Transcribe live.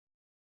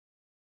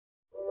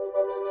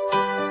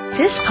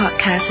This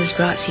podcast is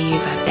brought to you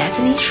by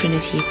Bethany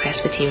Trinity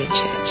Presbyterian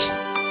Church.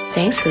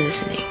 Thanks for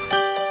listening.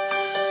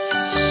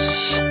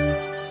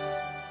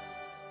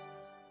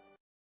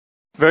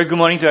 Very good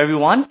morning to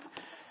everyone.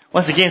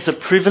 Once again, it's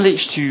a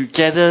privilege to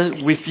gather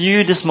with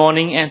you this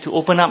morning and to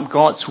open up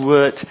God's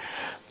Word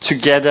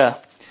together.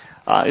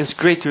 It's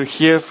great to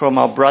hear from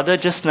our brother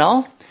just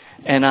now,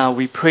 and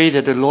we pray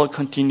that the Lord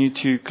continue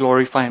to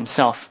glorify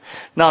Himself.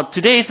 Now,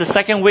 today is the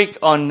second week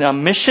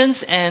on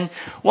missions, and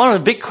one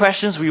of the big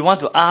questions we want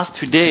to ask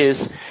today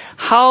is,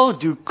 how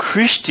do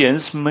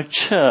Christians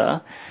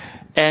mature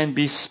and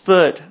be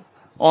spurred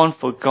on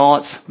for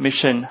God's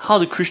mission? How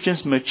do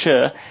Christians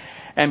mature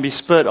and be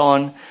spurred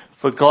on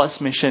for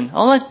God's mission?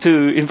 I'd like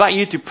to invite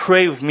you to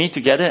pray with me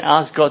together and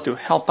ask God to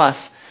help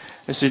us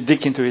as we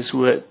dig into His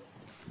Word.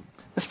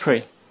 Let's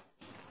pray.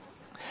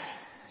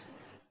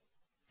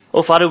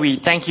 Oh, Father, we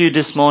thank you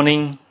this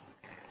morning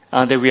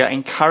that we are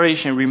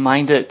encouraged and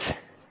reminded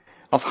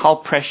of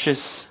how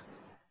precious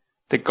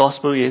the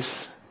gospel is.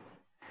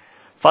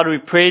 Father, we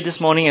pray this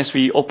morning as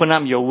we open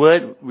up your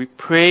word, we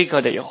pray,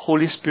 God, that your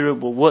Holy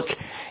Spirit will work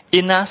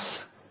in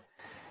us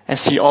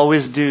as He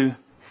always do.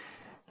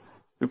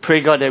 We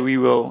pray, God, that we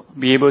will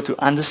be able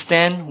to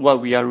understand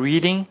what we are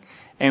reading,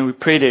 and we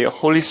pray that your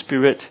Holy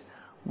Spirit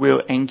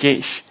will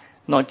engage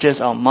not just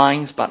our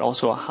minds but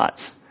also our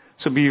hearts.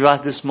 So be with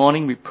us this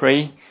morning, we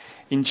pray.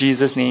 In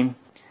Jesus' name,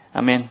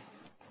 amen.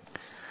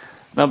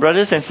 Now,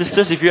 brothers and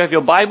sisters, if you have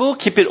your Bible,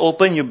 keep it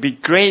open. You'll be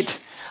great.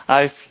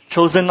 I've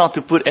chosen not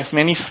to put as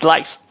many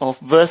slides of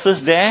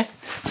verses there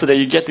so that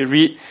you get to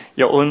read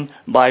your own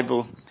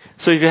Bible.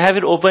 So if you have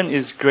it open,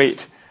 it's great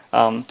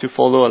to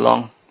follow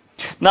along.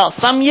 Now,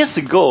 some years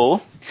ago,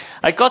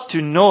 I got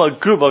to know a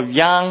group of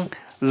young,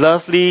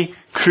 lovely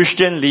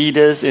Christian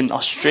leaders in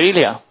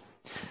Australia.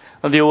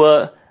 They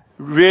were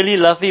really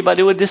lovely, but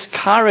they were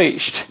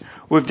discouraged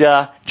with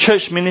their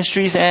church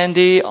ministries, and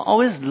they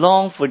always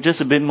longed for just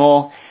a bit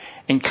more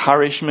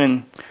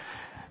encouragement.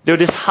 They were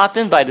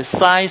disheartened by the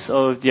size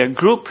of their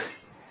group.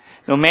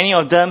 Many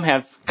of them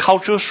have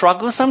cultural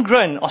struggles. Some grew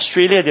up in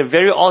Australia, they're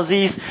very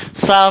Aussies.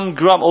 Some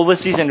grew up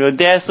overseas and were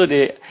there, so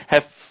they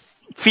have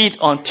feet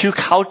on two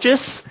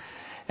couches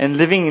and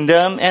living in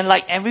them. And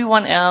like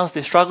everyone else,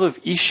 they struggle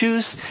with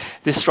issues,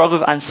 they struggle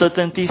with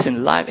uncertainties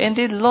in life, and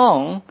they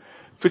long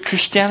for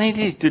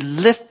Christianity to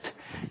lift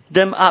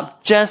them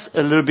up just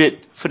a little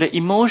bit, for the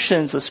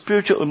emotions, the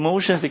spiritual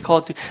emotions they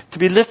call it, to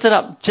be lifted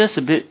up just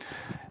a bit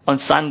on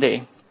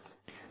Sunday.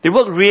 They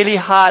work really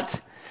hard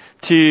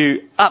to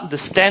up the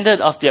standard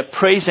of their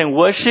praise and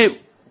worship,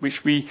 which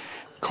we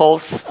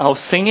call our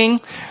singing.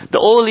 The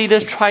old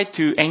leaders try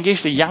to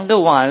engage the younger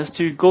ones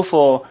to go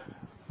for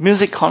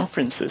music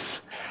conferences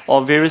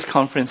or various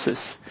conferences.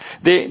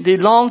 They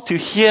long to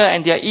hear,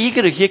 and they are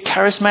eager to hear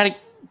charismatic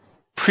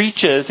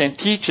preachers and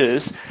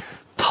teachers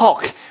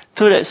talk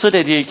so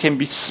that they can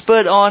be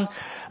spurred on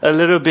a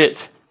little bit.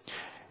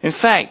 In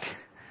fact,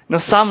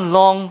 some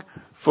long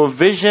for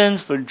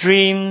visions, for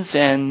dreams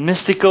and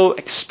mystical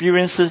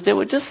experiences. They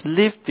would just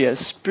lift their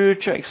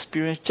spiritual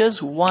experience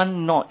just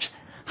one notch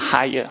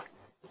higher.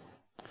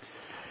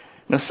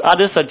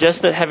 Others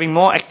suggested having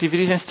more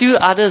activities, and still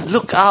others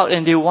look out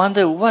and they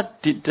wonder,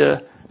 what did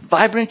the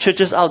vibrant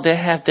churches out there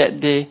have that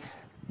they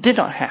did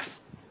not have?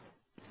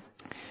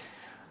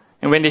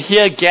 And when they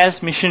hear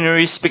guest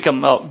missionaries speak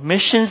about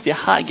missions, their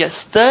heart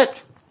gets stirred,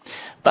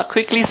 but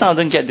quickly some of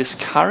them get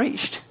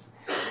discouraged.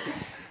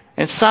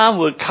 And some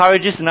were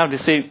courageous enough to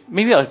say,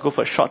 maybe I'll go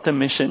for a short-term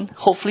mission.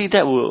 Hopefully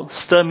that will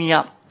stir me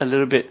up a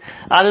little bit.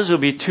 Others will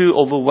be too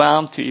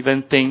overwhelmed to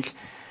even think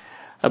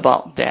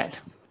about that.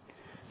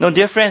 Now,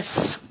 dear friends,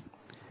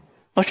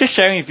 I was just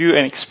sharing with you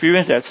an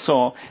experience that I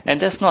saw, and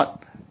that's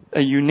not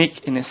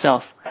unique in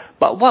itself.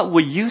 But what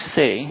would you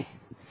say?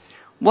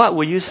 What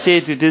would you say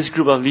to this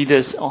group of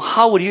leaders? Or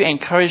how would you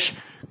encourage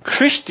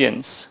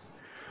Christians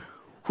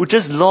who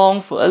just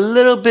long for a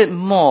little bit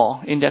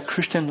more in their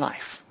Christian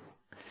life,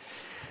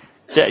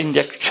 in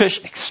their church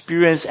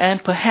experience,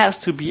 and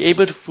perhaps to be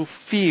able to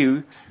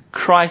fulfill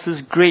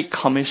Christ's great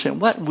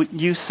commission? What would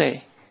you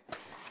say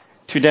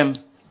to them?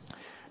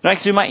 Now,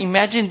 as you might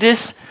imagine,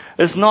 this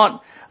is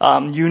not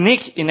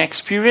unique in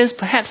experience.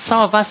 Perhaps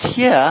some of us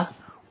here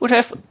would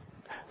have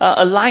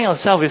align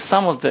ourselves with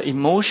some of the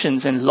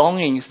emotions and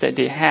longings that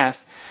they have.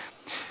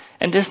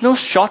 And there's no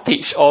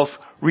shortage of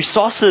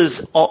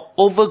resources or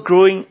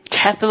overgrowing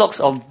catalogs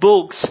of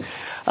books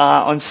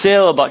on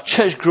sale about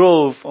church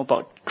growth,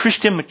 about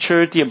Christian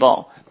maturity,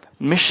 about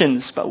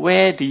missions. But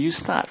where do you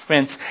start,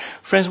 friends?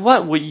 Friends,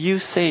 what would you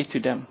say to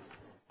them?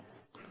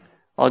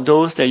 Or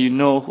those that you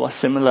know who are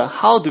similar?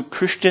 How do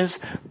Christians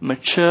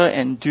mature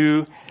and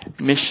do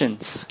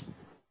missions?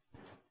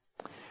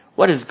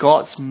 What is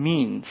God's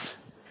means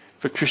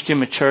for Christian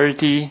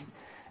maturity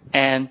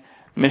and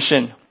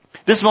mission?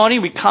 This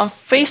morning we come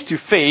face to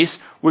face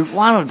with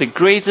one of the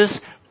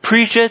greatest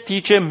preacher,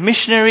 teacher,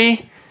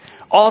 missionary,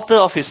 author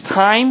of his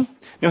time.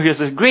 He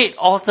was a great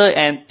author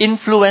and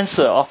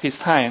influencer of his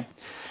time.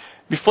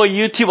 Before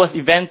YouTube was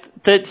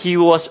invented, he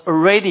was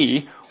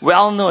already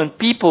well-known.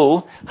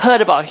 People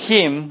heard about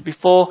him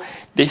before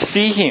they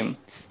see him.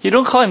 He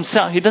doesn't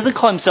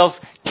call himself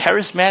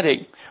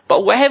charismatic,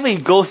 but wherever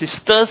he goes, he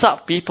stirs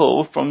up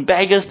people from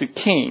beggars to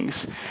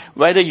kings.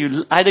 Either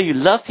you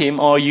love him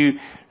or you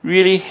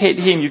really hate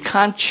him. You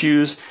can't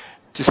choose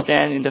to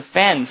stand in the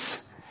fence.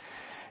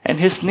 And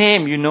his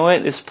name, you know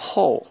it, is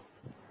Paul.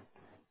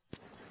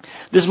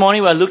 This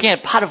morning we are looking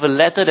at part of a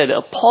letter that the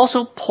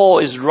Apostle Paul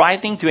is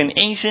writing to an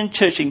ancient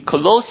church in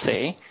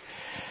Colossae.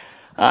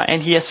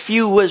 And he has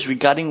few words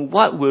regarding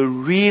what will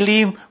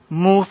really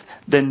move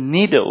the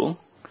needle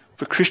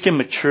for Christian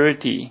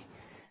maturity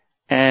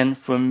and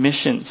for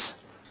missions.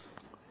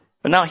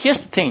 But now here's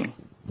the thing.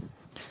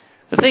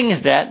 The thing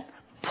is that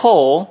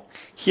Paul,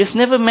 he has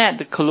never met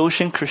the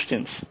Colossian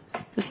Christians.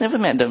 He's never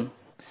met them.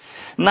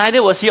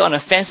 Neither was he on a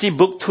fancy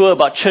book tour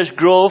about church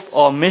growth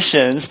or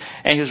missions,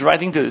 and he was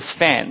writing to his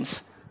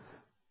fans.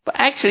 But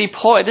actually,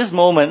 Paul at this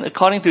moment,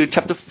 according to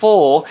chapter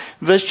 4,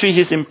 verse 3,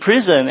 he's in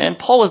prison. And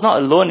Paul was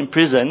not alone in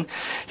prison.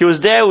 He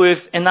was there with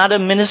another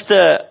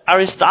minister,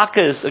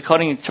 Aristarchus,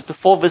 according to chapter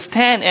 4, verse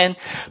 10, and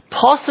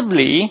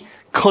possibly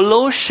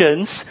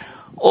Colossians'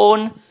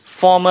 own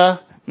former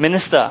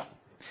minister,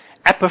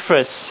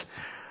 Epaphras.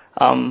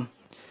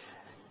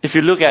 If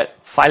you look at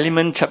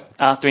Philemon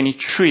chapter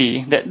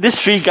 23, that these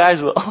three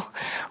guys were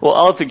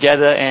all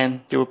together and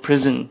they were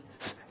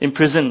in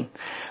prison.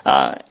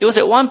 It was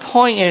at one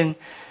point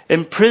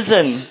in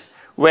prison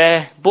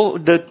where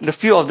both the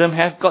few of them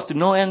have got to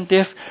know and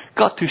they've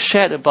got to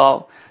share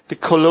about the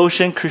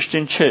Colossian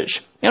Christian church.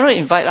 I want to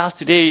invite us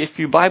today, if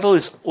your Bible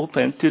is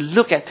open, to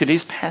look at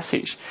today's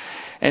passage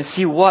and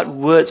see what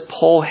words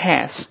Paul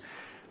has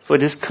for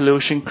these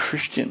Colossian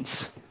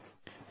Christians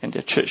and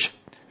their church.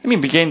 Let me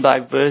begin by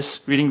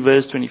reading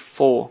verse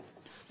 24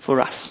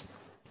 for us.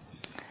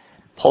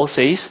 Paul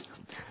says,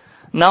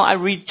 "Now I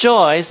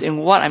rejoice in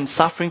what I'm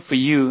suffering for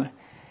you,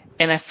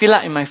 and I feel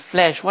like in my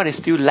flesh what is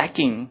still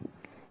lacking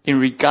in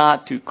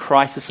regard to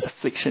Christ's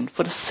affliction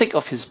for the sake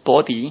of his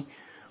body,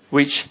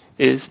 which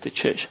is the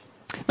church."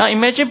 Now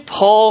imagine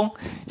Paul,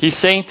 he's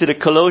saying to the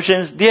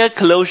Colossians, "Dear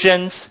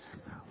Colossians,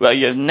 well,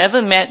 you have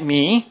never met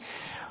me,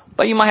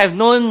 but you might have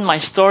known my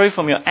story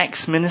from your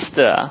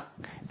ex-minister,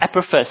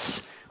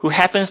 Epaphras, who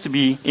happens to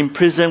be in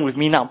prison with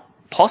me now,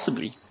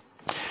 possibly.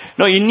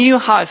 No, you knew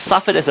how I've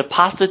suffered as a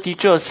pastor,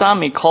 teacher, or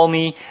some may call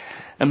me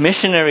a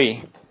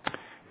missionary.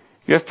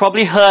 You have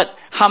probably heard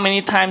how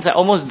many times I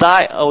almost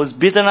died. I was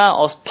beaten up,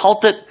 I was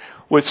pelted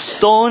with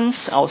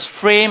stones, I was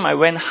framed, I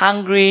went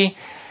hungry,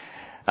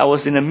 I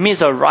was in the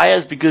midst of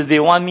riots because they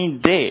want me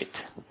dead.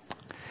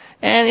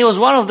 And it was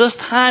one of those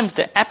times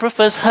that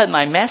Epaphras heard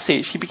my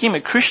message. He became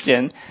a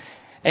Christian.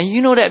 And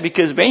you know that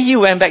because when he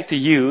went back to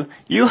you,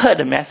 you heard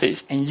the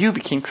message and you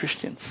became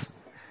Christians.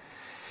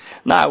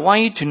 Now I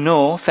want you to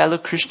know, fellow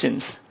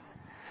Christians,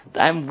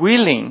 that I'm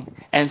willing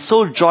and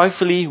so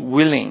joyfully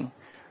willing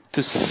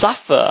to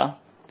suffer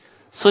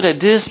so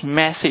that this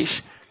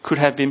message could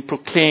have been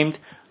proclaimed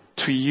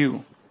to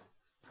you.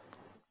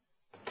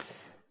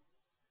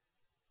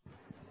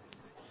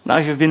 Now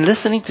if you've been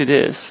listening to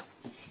this,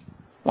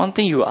 one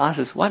thing you ask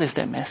is, what is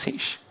that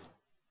message?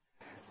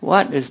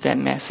 What is that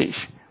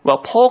message?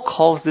 Well, Paul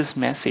calls this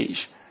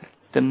message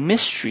the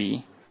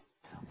mystery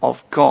of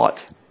God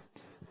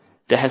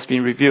that has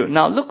been revealed.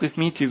 Now look with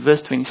me to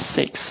verse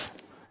 26.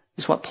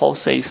 This is what Paul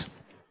says.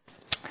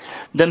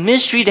 "The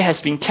mystery that has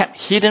been kept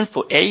hidden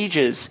for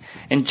ages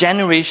and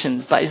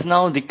generations, but is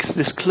now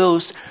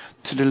disclosed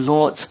to the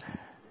Lord's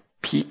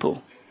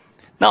people."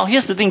 Now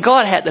here's the thing.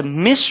 God had a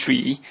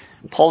mystery,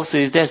 Paul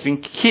says, that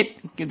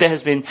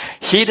has been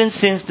hidden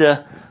since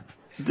the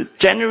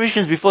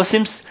generations before,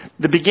 since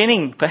the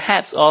beginning,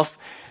 perhaps, of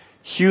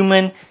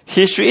human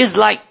history. Is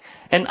like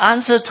an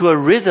answer to a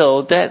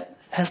riddle that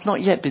has not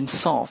yet been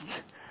solved,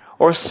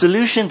 or a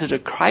solution to the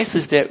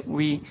crisis that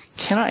we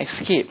cannot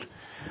escape.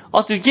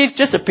 Or to give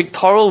just a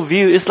pictorial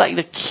view, it's like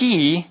the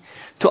key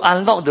to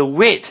unlock the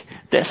weight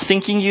that's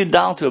sinking you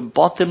down to a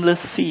bottomless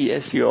sea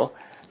as your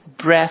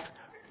breath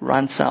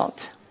runs out.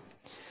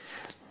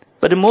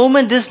 But the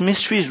moment this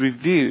mystery is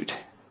revealed,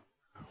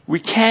 we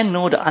can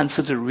know the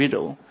answer to the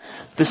riddle,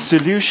 the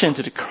solution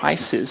to the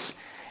crisis,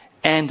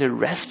 and the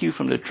rescue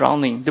from the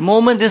drowning. The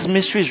moment this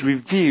mystery is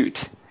revealed,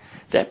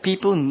 that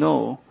people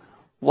know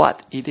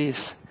what it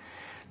is.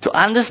 To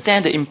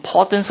understand the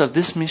importance of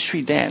this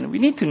mystery then, we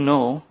need to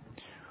know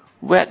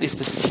what is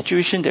the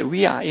situation that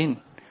we are in,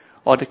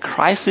 or the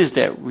crisis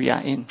that we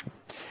are in.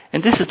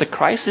 And this is the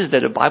crisis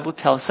that the Bible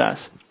tells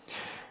us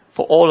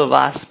for all of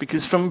us,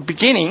 because from the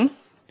beginning,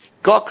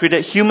 God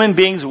created human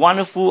beings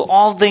wonderful.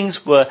 All things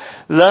were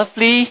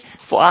lovely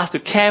for us to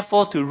care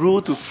for, to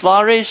rule, to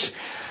flourish.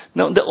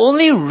 Now, the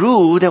only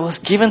rule that was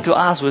given to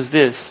us was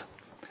this.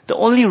 The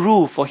only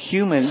rule for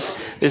humans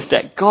is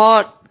that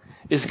God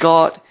is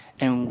God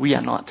and we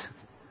are not.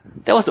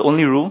 That was the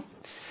only rule.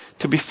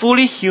 To be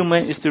fully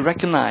human is to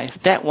recognize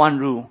that one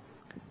rule.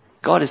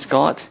 God is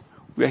God.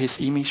 We are His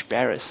image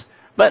bearers.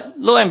 But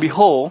lo and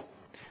behold,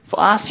 for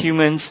us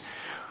humans,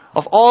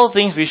 of all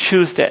things we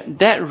choose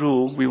that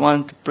rule, we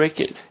want to break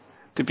it.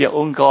 to be our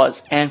own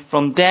gods. And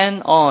from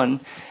then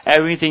on,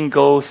 everything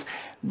goes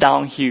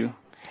downhill.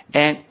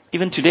 And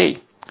even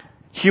today,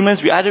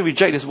 humans, we either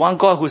reject this one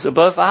God who's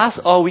above us,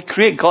 or we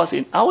create gods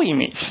in our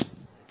image.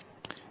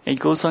 And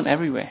it goes on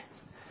everywhere.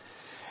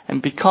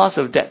 And because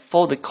of that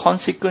fall, the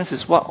consequence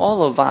is what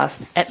all of us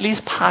at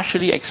least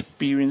partially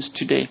experience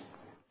today,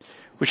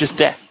 which is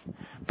death.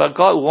 But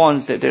God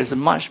warns that there's a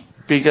much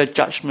bigger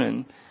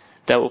judgment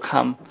that will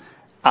come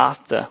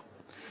after.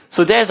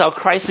 So there's our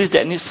crisis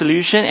that needs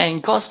solution, and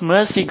in God's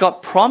mercy,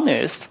 God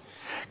promised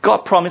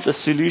a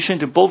solution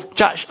to both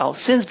judge our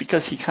sins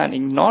because He can't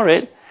ignore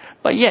it,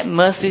 but yet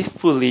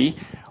mercifully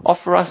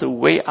offer us a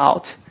way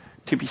out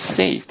to be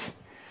saved.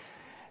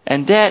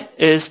 And that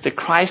is the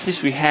crisis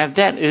we have.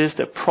 That is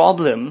the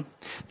problem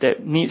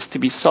that needs to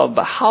be solved.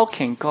 But how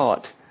can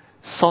God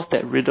solve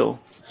that riddle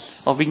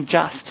of being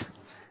just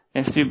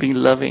and still being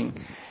loving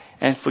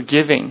and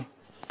forgiving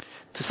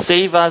to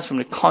save us from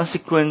the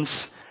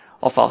consequence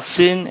of our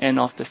sin and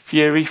of the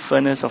fiery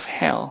furnace of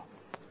hell?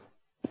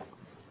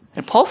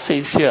 And Paul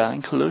says here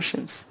in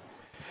Colossians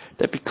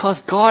that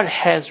because God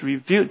has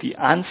revealed the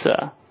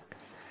answer,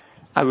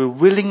 I will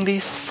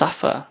willingly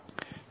suffer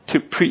to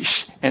preach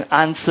and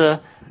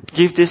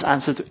give this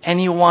answer to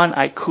anyone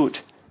I could,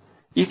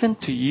 even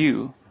to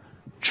you,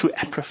 through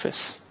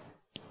Epaphras.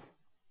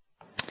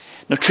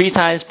 Now, 3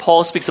 times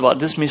Paul speaks about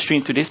this mystery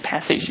in today's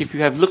passage. If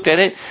you have looked at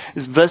it,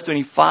 it's verse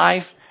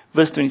 25,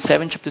 verse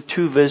 27, chapter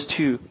 2, verse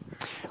 2.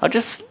 I'll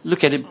just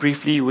look at it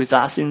briefly with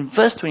us. In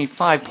verse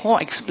 25, Paul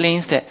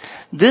explains that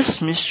this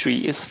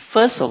mystery is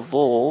first of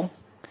all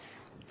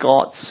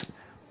God's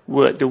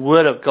word, the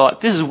word of God.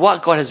 This is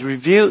what God has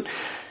revealed.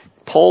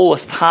 Paul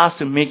was tasked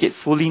to make it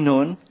fully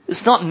known.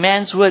 It's not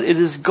man's word, it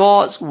is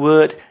God's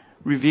word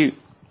revealed.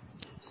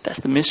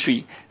 That's the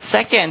mystery.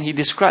 Second, he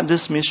described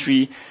this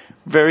mystery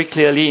very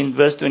clearly in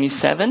verse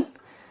 27.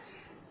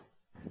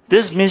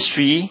 This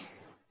mystery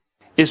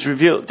is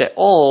revealed that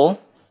all,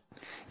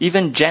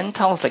 even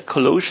Gentiles like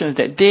Colossians,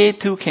 that they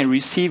too can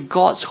receive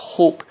God's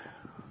hope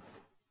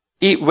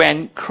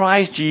when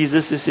Christ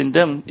Jesus is in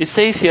them. It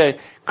says here,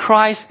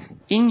 Christ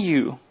in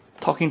you,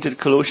 talking to the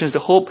Colossians, the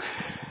hope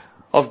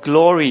of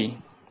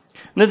glory.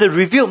 Now the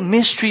revealed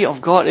mystery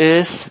of God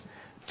is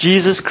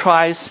Jesus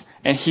Christ,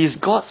 and He is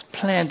God's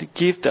plan to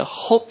give the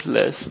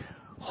hopeless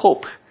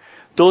hope.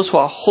 Those who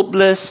are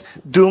hopeless,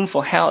 doomed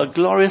for hell, a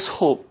glorious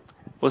hope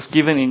was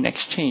given in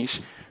exchange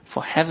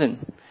for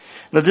heaven.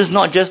 Now this is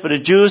not just for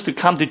the Jews to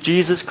come to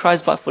Jesus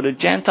Christ, but for the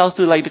Gentiles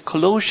too, like the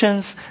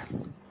Colossians,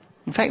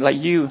 in fact like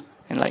you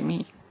and like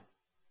me.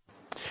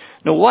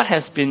 Now what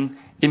has been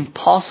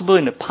impossible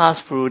in the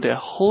past for the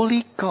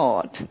holy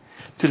God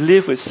to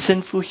live with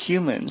sinful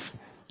humans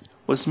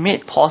was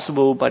made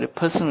possible by the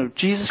person of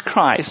Jesus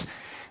Christ,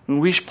 in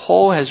which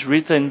Paul has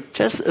written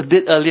just a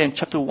bit earlier in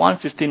chapter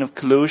 1:15 of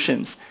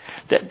Colossians,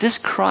 that this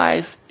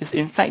Christ is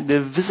in fact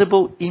the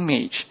visible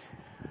image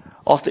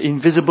of the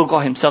invisible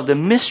God Himself. The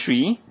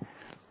mystery,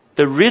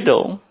 the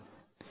riddle,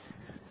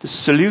 the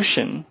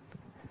solution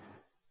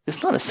is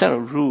not a set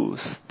of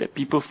rules that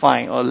people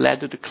find or a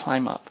ladder to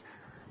climb up.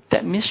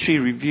 That mystery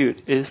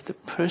revealed is the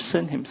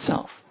person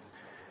Himself,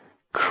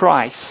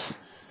 Christ.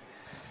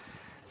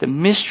 The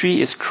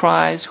mystery is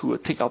Christ who will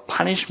take our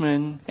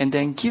punishment and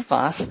then give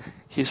us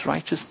His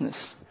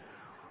righteousness.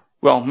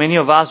 Well, many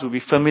of us will be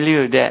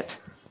familiar with that.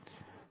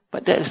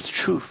 But that is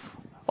the truth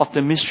of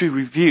the mystery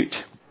revealed.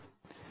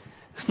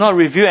 It's not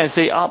revealed and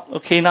say,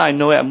 okay, now I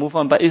know it, I move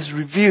on. But it's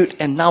revealed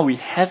and now we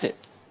have it,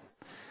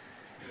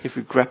 if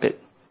we grab it.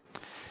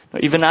 Now,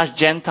 even us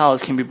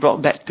Gentiles can be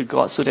brought back to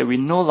God so that we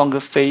no longer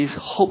face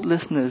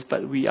hopelessness,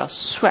 but we are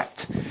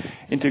swept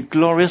into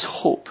glorious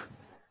hope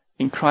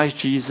in Christ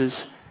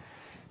Jesus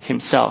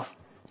Himself.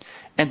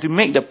 And to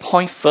make the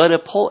point further,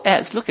 Paul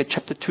adds, look at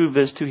chapter 2,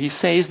 verse 2. He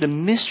says, the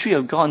mystery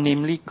of God,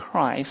 namely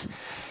Christ,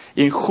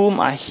 in whom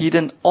are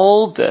hidden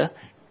all the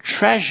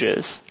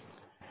treasures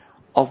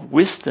of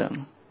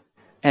wisdom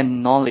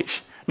and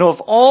knowledge. Now,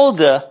 of all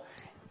the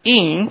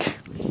ink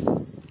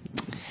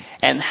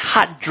and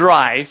hard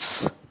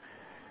drives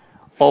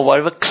or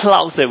whatever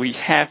clouds that we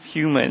have,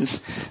 humans,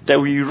 that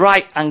we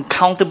write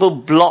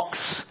uncountable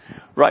blocks,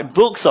 write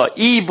books or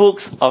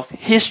e-books of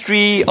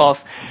history, of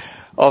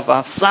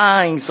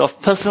science, of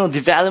personal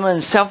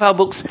development, self-help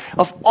books,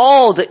 of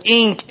all the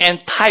ink and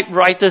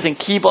typewriters and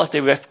keyboards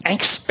that we have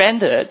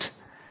expended,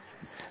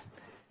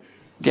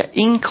 they are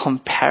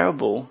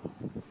incomparable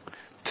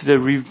to the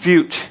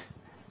revealed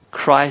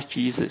Christ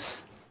Jesus.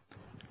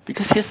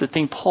 Because here's the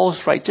thing,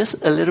 Paul's right just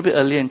a little bit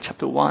earlier in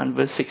chapter 1,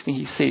 verse 16,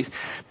 he says,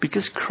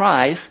 because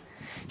Christ,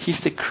 He's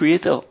the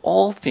creator of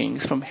all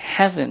things from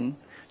heaven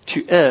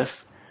to earth,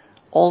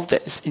 all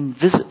that is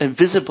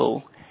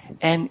visible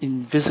and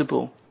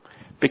invisible.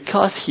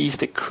 Because He's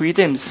the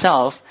creator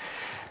Himself,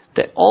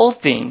 that all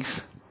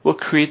things were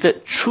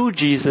created through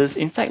Jesus,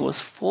 in fact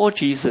was for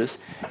Jesus.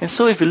 And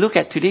so if you look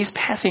at today's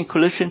passage in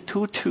Colossians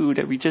 2:2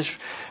 that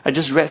I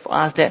just read for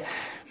us, that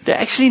there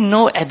are actually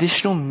no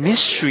additional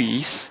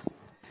mysteries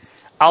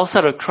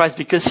outside of Christ,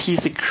 because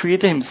He's the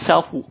creator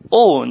Himself who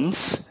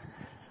owns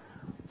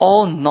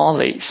all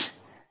knowledge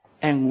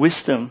and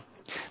wisdom.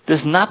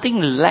 There's nothing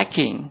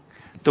lacking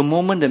the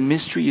moment the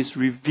mystery is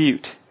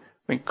revealed.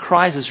 When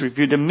Christ is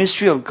revealed, the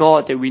mystery of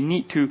God, that we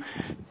need to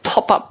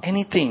top up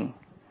anything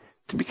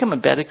to become a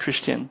better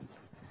Christian,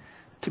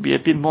 to be a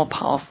bit more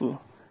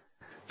powerful,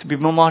 to be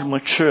more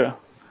mature,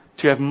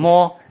 to have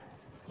more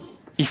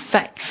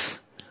effects,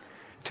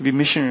 to be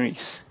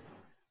missionaries.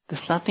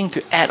 There's nothing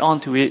to add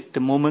on to it the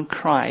moment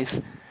Christ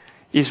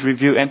is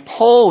revealed. And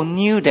Paul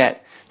knew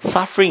that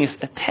suffering is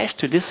attached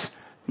to this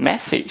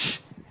message.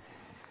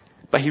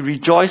 But he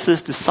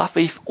rejoices to suffer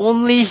if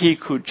only he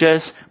could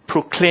just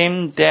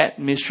proclaim that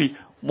mystery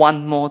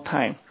one more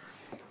time.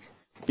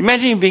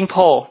 Imagine being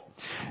Paul,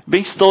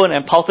 being stoned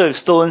and pelted with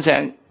stones,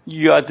 and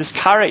you are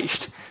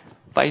discouraged.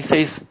 But he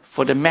says,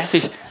 for the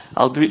message,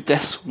 I'll do it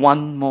just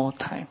one more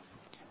time.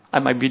 I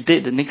might be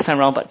dead the next time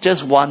around, but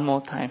just one more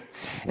time.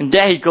 And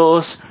there he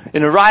goes.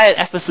 In a riot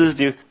at Ephesus,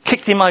 they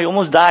kicked him out, he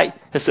almost died.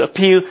 Has to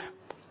appeal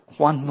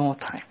one more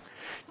time.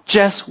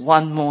 Just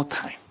one more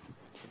time.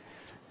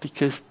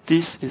 Because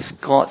this is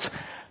God's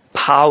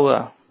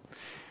power.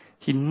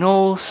 He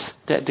knows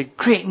that the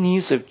great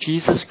news of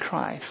Jesus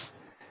Christ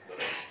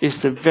is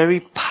the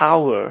very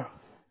power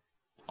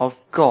of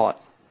God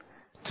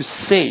to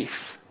save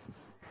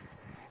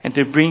and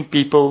to bring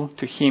people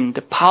to Him.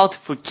 The power to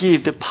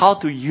forgive, the power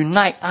to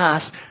unite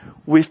us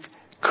with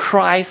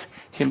Christ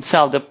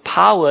Himself. The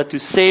power to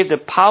save, the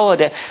power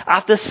that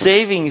after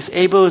saving is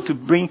able to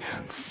bring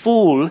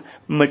full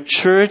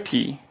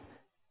maturity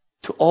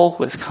to all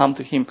who has come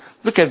to Him.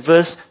 Look at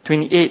verse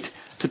 28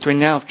 to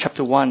 29 of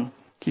chapter 1.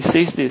 He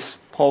says this,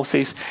 Paul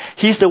says,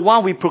 He's the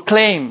one we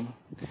proclaim,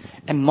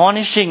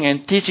 admonishing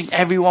and teaching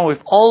everyone with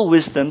all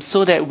wisdom,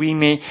 so that we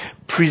may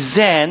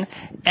present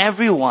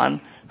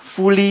everyone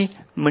fully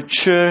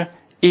mature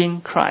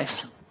in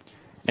Christ.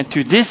 And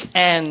to this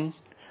end,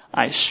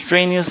 I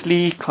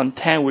strenuously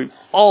contend with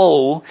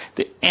all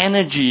the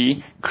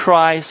energy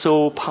Christ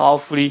so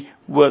powerfully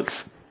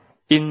works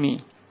in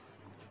me.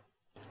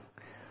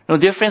 Now,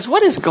 dear friends,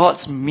 what is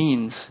God's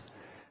means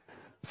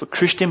for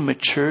Christian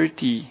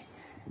maturity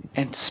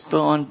and to spur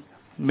on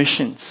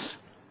missions?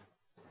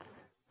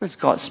 What is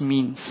God's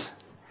means?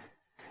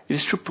 It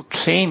is through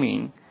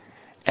proclaiming,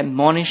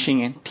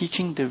 admonishing, and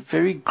teaching the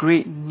very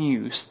great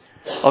news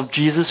of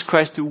Jesus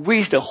Christ, to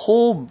which the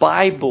whole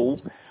Bible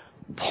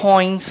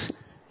points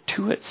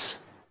towards.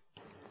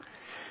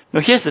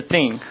 Now, here's the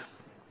thing.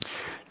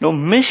 Now,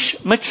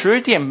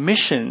 maturity and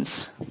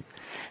missions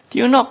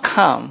do not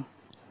come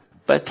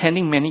by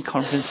attending many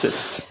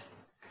conferences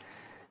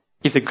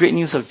if the great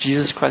news of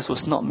Jesus Christ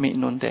was not made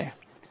known there.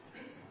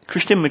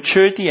 Christian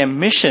maturity and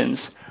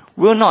missions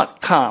will not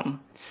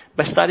come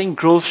by studying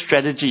growth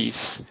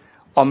strategies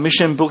or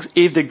mission books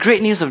if the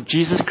great news of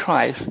Jesus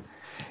Christ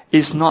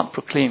is not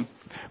proclaimed.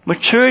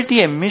 Maturity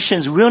and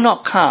missions will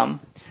not come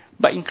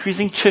by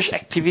increasing church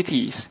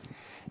activities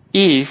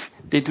if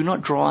they do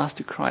not draw us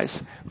to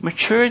Christ.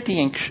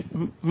 Maturity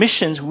and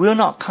missions will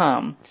not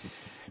come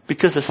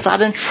because a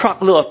sudden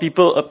truckload of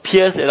people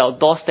appears at our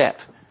doorstep.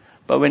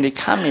 But when they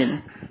come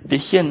in, they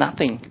hear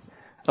nothing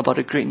about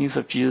the great news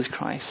of Jesus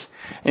Christ.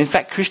 In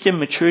fact, Christian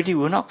maturity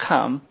will not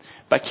come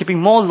by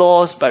keeping more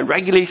laws, by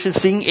regulations,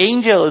 seeing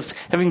angels,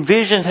 having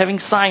visions, having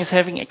signs,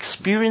 having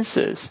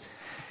experiences,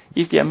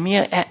 if they are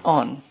mere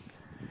add-on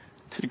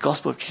to the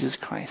gospel of Jesus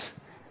Christ.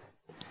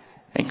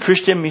 And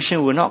Christian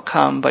mission will not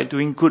come by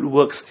doing good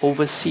works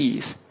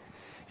overseas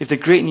if the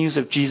great news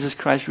of Jesus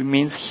Christ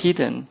remains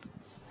hidden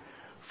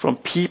from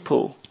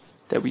people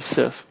that we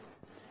serve.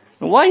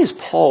 Now, why is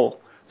Paul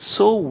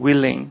so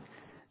willing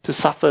to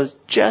suffer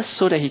just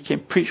so that he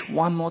can preach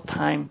one more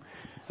time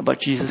about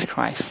Jesus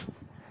Christ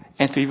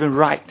and to even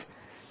write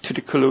to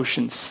the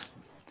Colossians?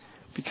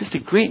 Because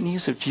the great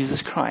news of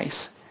Jesus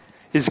Christ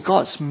is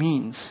God's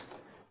means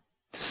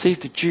to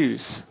save the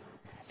Jews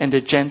and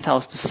the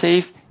Gentiles, to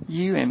save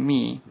you and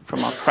me from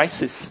our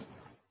crisis.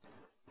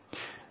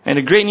 And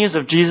the great news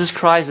of Jesus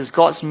Christ is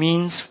God's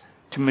means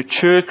to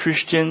mature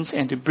Christians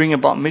and to bring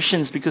about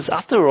missions, because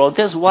after all,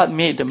 that's what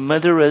made the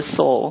murderer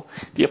Saul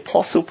the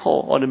Apostle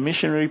Paul, or the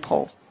missionary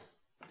Paul.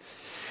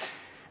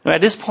 Now,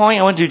 at this point,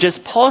 I want to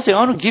just pause here.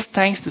 I want to give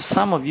thanks to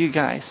some of you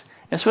guys,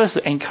 as well as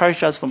to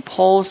encourage us from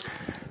Paul's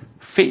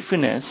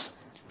faithfulness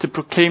to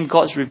proclaim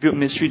God's revealed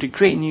mystery, the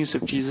great news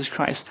of Jesus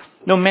Christ.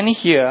 Now, many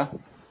here,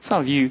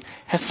 some of you,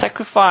 have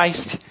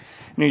sacrificed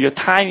your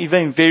time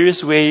even in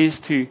various ways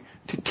to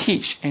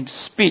teach and to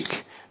speak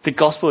the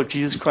gospel of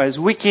Jesus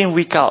Christ week in,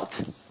 week out.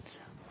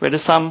 Whether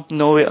some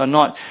know it or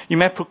not, you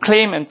may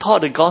proclaim and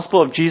taught the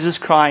gospel of Jesus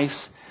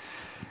Christ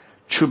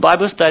through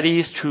Bible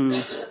studies,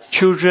 through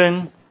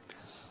children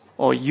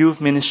or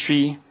youth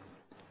ministry.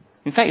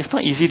 In fact, it's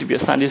not easy to be a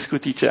Sunday school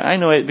teacher. I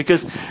know it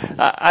because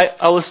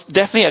I was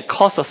definitely a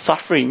cause of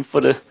suffering for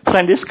the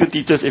Sunday school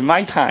teachers in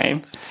my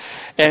time.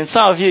 And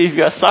some of you, if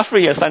you are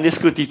suffering as Sunday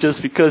school teachers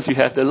because you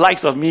have the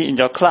likes of me in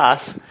your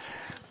class,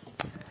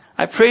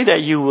 I pray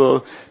that you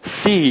will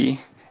see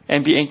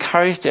and be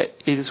encouraged that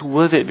it is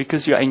worth it,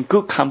 because you are in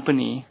good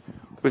company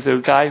with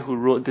the guy who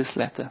wrote this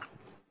letter.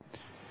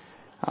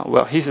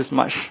 Well, his is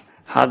much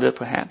harder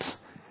perhaps.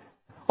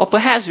 Or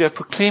perhaps you have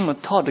proclaimed or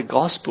taught the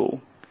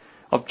gospel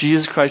of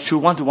Jesus Christ through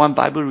one-to-one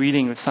Bible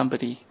reading with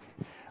somebody.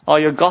 Or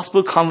your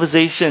gospel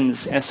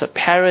conversations as a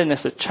parent,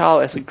 as a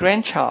child, as a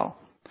grandchild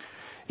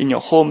in your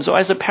homes. Or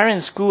as a parent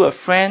in school, a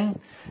friend,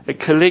 a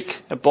colleague,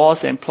 a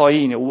boss, an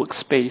employee in your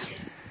workspace.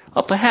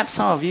 Or perhaps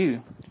some of you,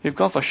 you've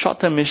gone for a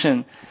short-term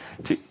mission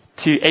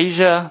to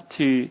Asia,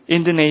 to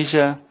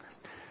Indonesia,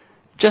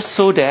 just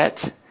so that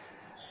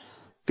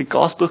the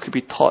gospel could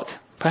be taught.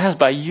 Perhaps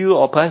by you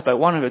or perhaps by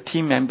one of your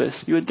team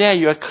members. You are there,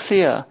 you are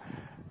clear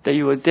that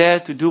you are there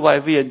to do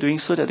whatever you are doing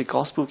so that the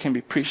gospel can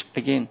be preached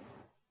again.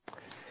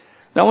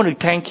 Now I want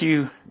to thank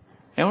you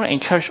and I want to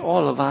encourage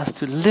all of us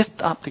to lift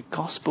up the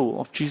gospel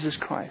of Jesus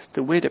Christ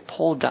the way that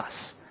Paul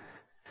does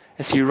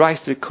as he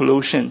writes to the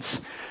Colossians.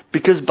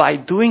 Because by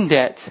doing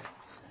that,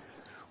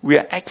 we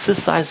are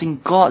exercising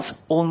God's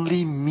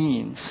only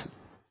means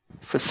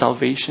for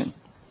salvation.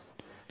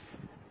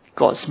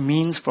 God's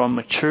means for our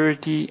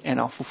maturity and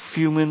our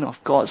fulfillment of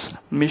God's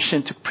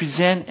mission to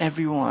present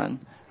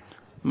everyone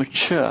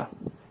mature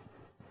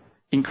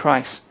in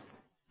Christ.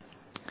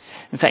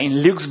 In fact,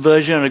 in Luke's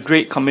version of the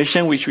Great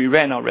Commission, which we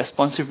read in our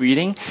responsive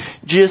reading,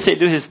 Jesus said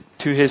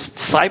to his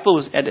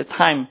disciples at the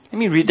time, let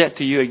me read that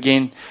to you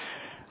again,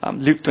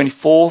 Luke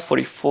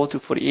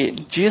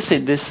 24:44-48. Jesus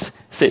said this,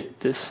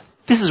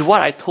 this is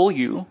what I told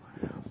you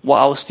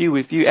while I was still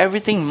with you.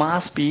 Everything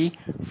must be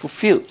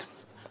fulfilled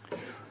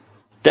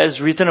that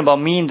is written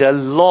about me in the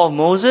law of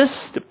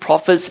Moses, the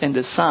prophets, and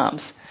the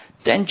Psalms.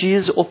 Then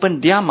Jesus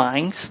opened their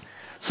minds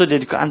so that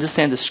they could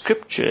understand the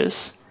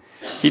scriptures.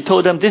 He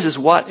told them, this is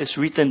what is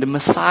written. The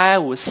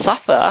Messiah will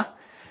suffer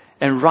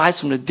and rise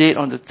from the dead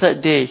on the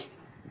third day.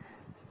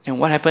 And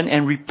what happened?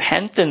 And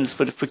repentance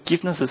for the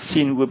forgiveness of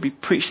sin will be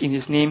preached in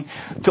his name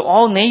to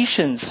all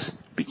nations,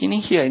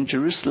 beginning here in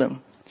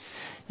Jerusalem.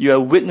 You are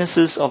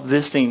witnesses of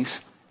these things.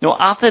 Now,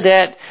 after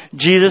that,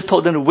 Jesus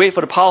told them to wait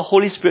for the power of the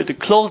Holy Spirit to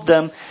clothe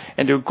them,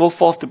 and they will go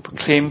forth to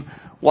proclaim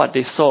what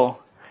they saw.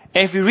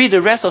 And if you read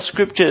the rest of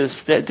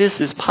scriptures, that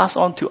this is passed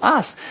on to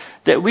us,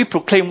 that we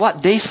proclaim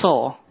what they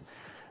saw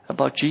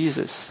about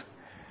Jesus.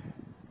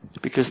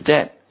 Because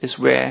that is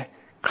where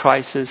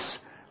Christ's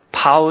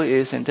power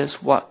is, and that's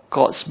what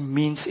God's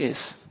means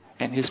is,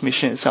 and his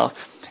mission itself.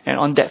 And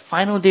on that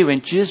final day, when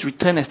Jesus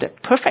returns as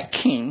that perfect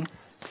king,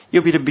 it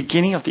will be the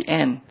beginning of the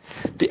end.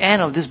 The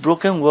end of this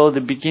broken world,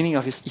 the beginning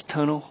of his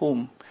eternal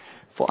home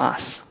for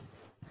us.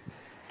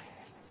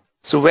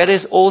 So whether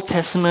it's Old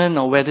Testament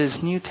or whether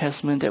it's New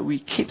Testament, that we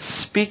keep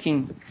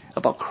speaking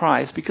about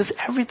Christ, because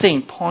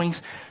everything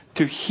points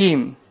to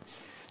him,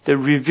 the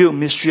revealed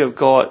mystery of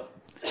God,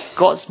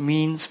 God's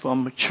means for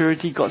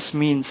maturity, God's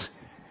means,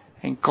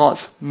 and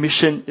God's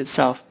mission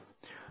itself.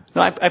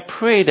 Now I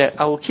pray that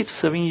I will keep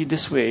serving you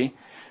this way,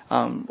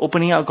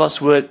 opening out God's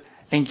word,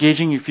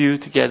 engaging with you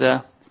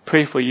together,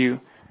 pray for you.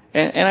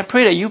 And I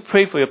pray that you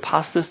pray for your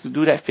pastors to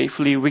do that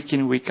faithfully week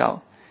in, week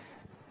out.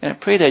 And I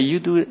pray that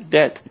you do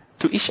that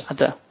to each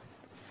other.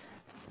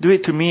 Do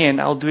it to me and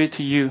I'll do it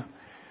to you,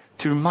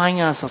 to remind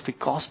us of the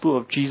gospel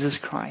of Jesus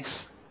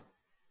Christ.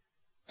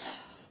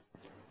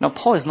 Now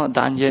Paul is not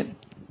done yet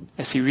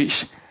as he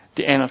reached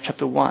the end of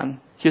chapter 1.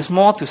 He has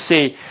more to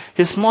say.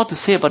 He has more to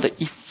say about the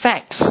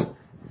effects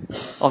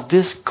of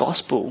this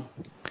gospel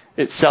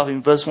itself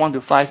in verse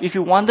 1-5. If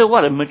you wonder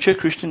what a mature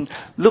Christian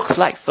looks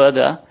like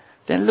further,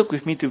 then look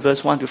with me to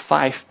verse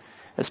 1-5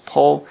 as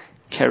Paul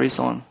carries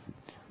on.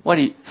 What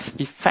its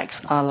effects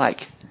are like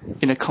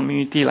in a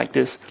community like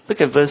this.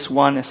 Look at verse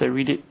 1 as I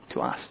read it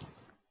to us.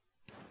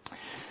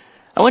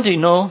 I want you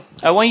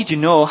to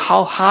know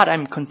how hard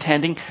I'm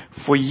contending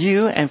for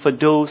you and for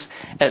those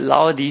at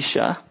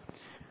Laodicea,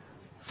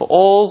 for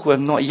all who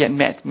have not yet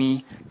met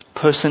me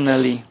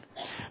personally.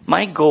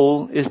 My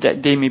goal is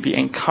that they may be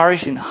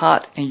encouraged in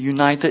heart and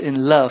united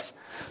in love,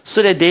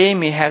 so that they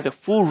may have the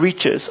full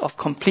riches of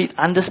complete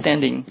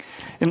understanding,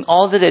 in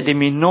order that they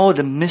may know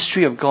the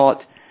mystery of God,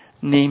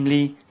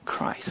 namely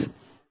Christ.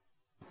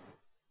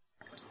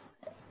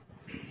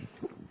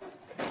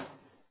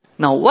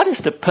 Now, what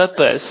is the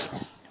purpose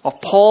of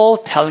Paul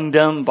telling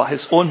them about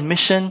his own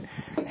mission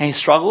and his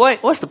struggle?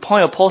 What's the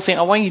point of Paul saying,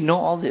 I want you to know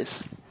all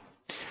this?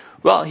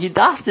 Well, he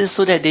does this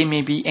so that they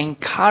may be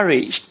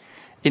encouraged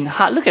in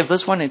heart. Look at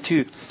verse 1 and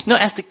 2. Now,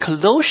 as the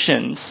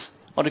Colossians,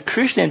 or the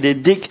Christians, they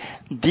dig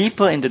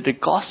deeper into the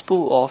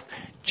gospel of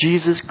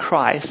Jesus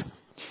Christ,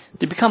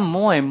 they become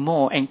more and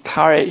more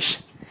encouraged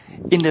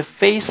in the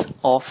face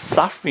of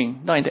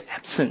suffering, not in the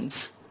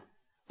absence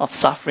of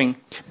suffering,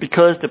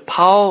 because the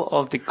power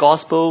of the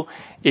gospel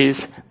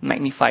is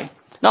magnified.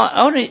 Now,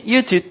 I want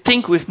you to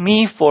think with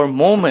me for a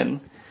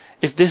moment,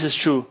 if this is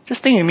true.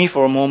 Just think with me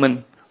for a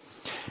moment.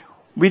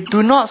 We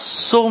do not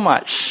so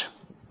much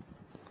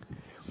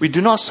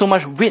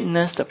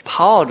witness the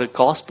power of the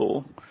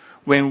gospel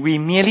when we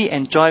merely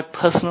enjoy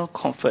personal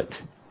comfort,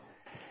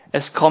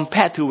 as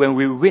compared to when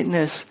we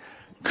witness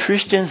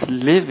Christians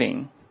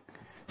living,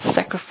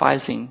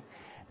 sacrificing,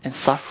 and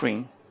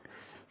suffering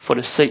for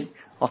the sake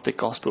of the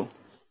gospel.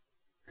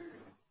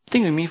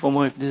 Think with me for a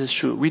moment if this is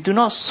true. We do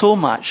not so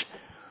much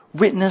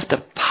witness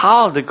the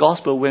power of the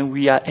gospel when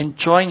we are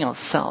enjoying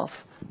ourselves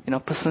in our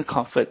personal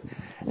comfort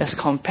as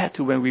compared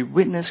to when we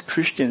witness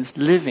Christians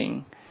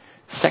living,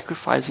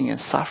 sacrificing and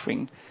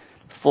suffering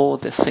for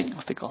the sake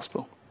of the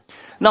gospel.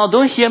 Now,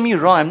 don't hear me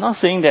wrong. I'm not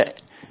saying that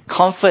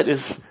comfort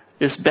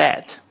is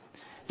bad.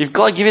 If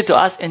God give it to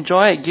us,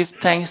 enjoy it, give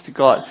thanks to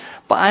God.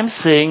 But I'm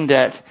saying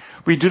that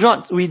we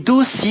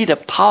do see the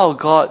power of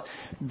God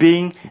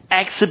being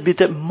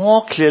exhibited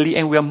more clearly,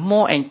 and we are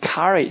more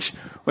encouraged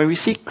when we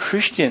see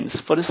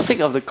Christians, for the sake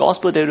of the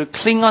gospel, they will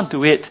cling on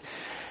to it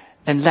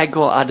and let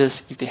go of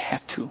others if they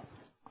have to.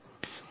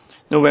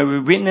 Now, when we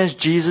witness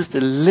Jesus, the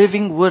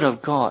living Word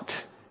of God,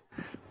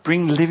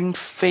 bring living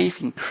faith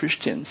in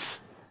Christians,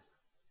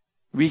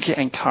 we get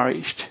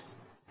encouraged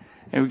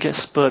and we get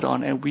spurred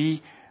on and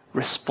we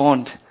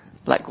respond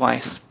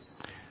likewise.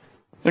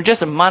 Now,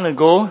 just a month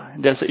ago,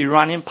 there's an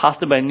Iranian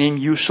pastor by the name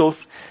Yusuf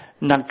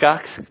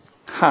Nagak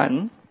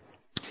Khan.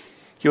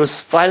 He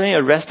was violently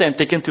arrested and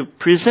taken to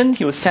prison.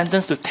 He was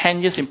sentenced to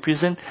 10 years in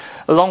prison,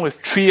 along with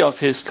 3 of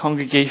his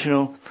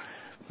congregational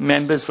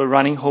members for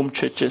running home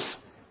churches.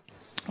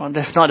 Well,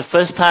 that's not the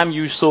first time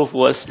Yusuf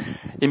was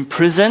in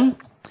prison.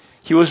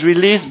 He was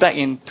released back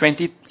in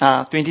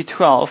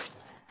 2012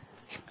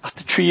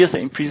 after 3 years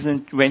in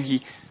prison when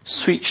he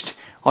switched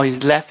or he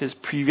left his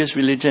previous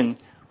religion,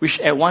 which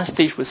at one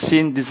stage was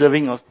seen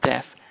deserving of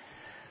death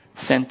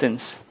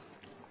sentence.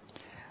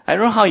 I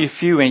don't know how you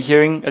feel when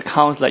hearing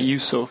accounts like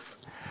Yusuf.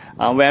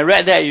 When I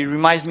read that, it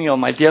reminds me of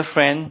my dear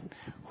friend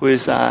who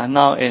is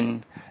now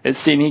in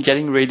Sydney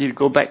getting ready to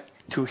go back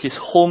to his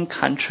home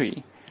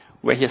country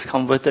where he has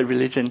converted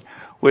religion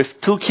with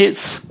 2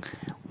 kids,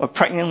 a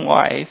pregnant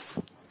wife,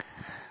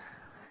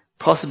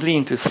 possibly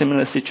into a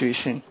similar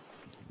situation.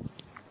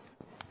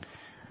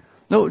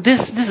 No,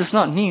 this is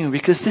not new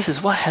because this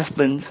is what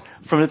happens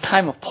from the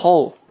time of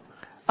Paul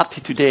up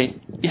to today.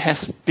 It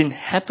has been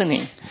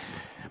happening.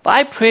 But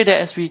I pray that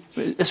as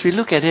we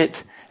look at it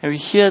and we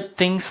hear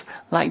things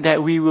like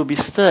that, we will be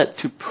stirred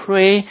to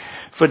pray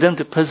for them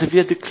to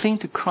persevere, to cling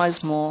to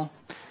Christ more.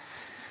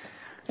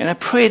 And I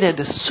pray that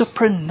the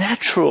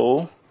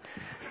supernaturally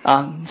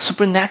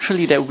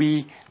that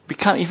we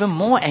become even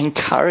more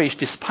encouraged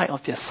despite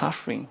of their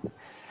suffering.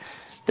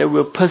 That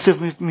we'll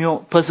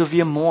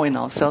persevere more in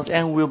ourselves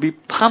and we'll be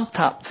pumped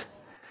up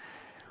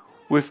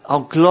with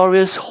our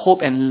glorious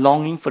hope and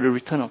longing for the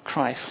return of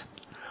Christ.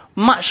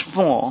 Much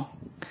more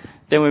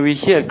than when we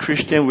hear a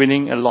Christian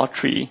winning a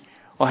lottery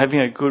or having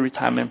a good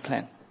retirement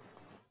plan.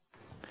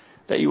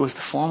 That it was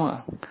the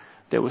former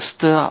that will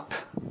stir up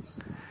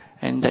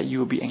and that you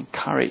will be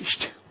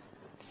encouraged.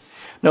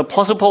 Now,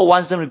 Apostle Paul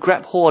wants them to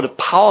grab hold of the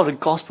power of the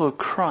gospel of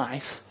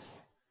Christ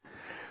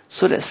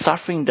so that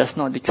suffering does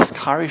not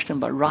discourage them,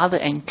 but rather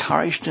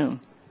encourage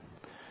them,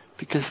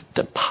 because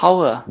the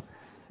power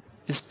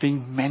is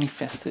being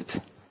manifested.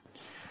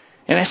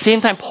 And at the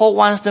same time, Paul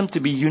wants them to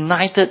be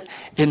united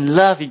in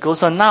love. He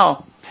goes on,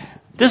 now,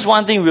 this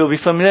one thing we'll be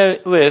familiar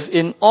with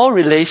in all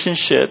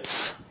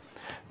relationships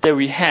that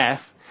we have.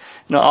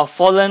 Our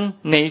fallen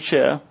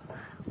nature,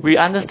 we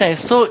understand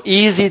it's so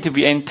easy to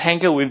be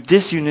entangled with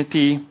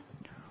disunity,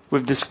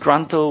 with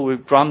disgruntled,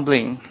 with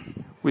grumbling,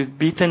 with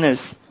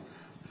bitterness.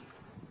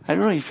 I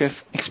don't know if you've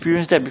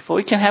experienced that before.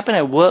 It can happen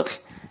at work,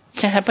 it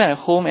can happen at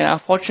home, and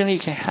unfortunately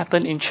it can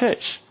happen in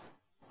church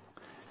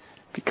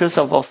because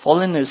of our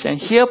fallenness. And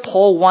here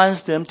Paul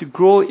wants them to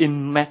grow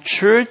in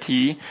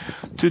maturity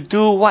to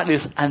do what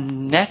is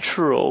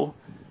unnatural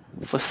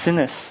for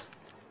sinners.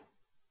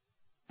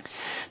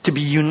 To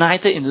be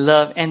united in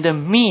love, and the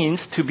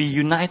means to be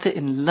united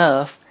in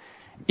love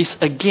is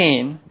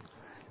again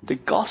the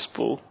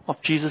gospel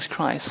of Jesus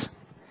Christ.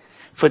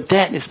 For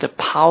that is the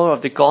power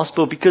of the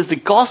gospel, because the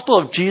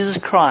gospel of Jesus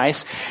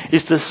Christ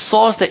is the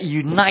source that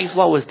unites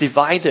what was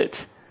divided,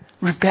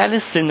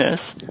 rebellious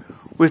sinners,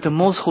 with the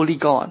most holy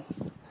God.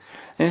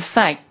 And in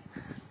fact,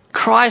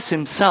 Christ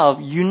himself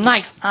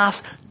unites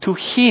us to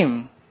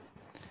him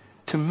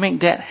to make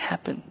that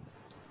happen.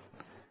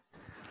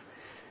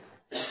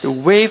 The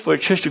way for a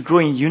church to grow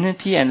in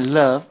unity and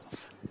love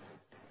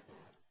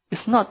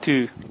is not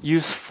to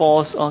use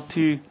force or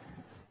to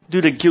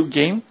do the guilt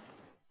game.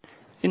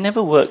 It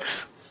never works.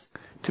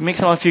 To make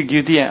someone feel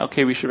guilty and,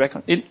 okay, we should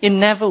reckon. It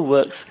never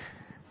works.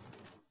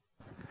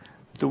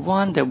 The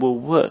one that will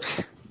work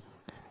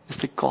is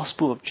the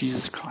gospel of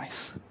Jesus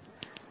Christ.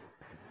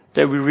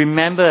 That we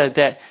remember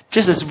that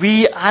just as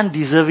we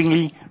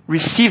undeservingly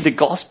receive the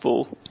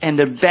gospel and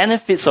the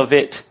benefits of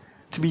it,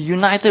 to be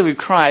united with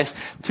Christ,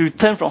 to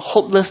turn from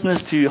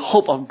hopelessness to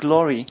hope of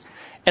glory.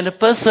 And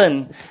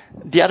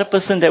the other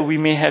person that we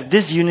may have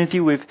this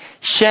unity with,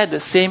 share the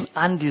same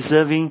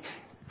undeserving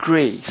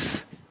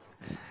grace.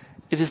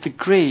 It is the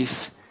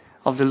grace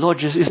of the Lord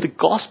Jesus, it's the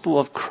gospel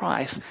of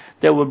Christ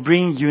that will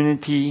bring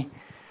unity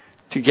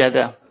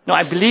together. Now,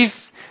 I believe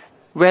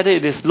whether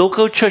it is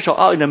local church or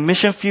out in the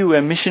mission field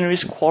where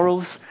missionaries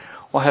quarrels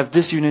or have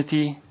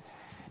disunity,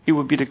 it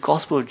will be the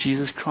gospel of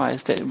Jesus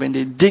Christ that when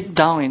they dig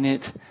down in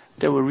it,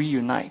 they will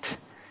reunite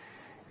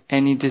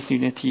any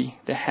disunity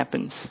that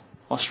happens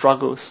or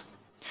struggles.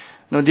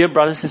 Now, dear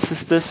brothers and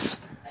sisters,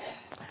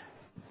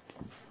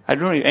 I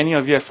don't know if any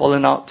of you have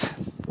fallen out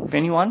with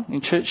anyone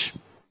in church.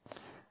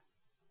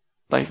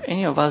 But if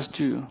any of us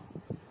do,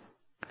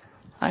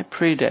 I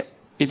pray that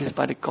it is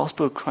by the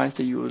gospel of Christ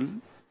that you will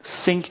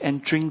sink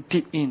and drink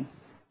deep in.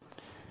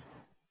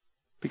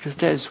 Because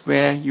that is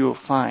where you will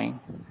find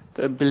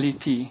the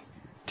ability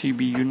to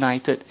be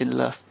united in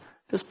love.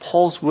 That's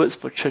Paul's words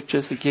for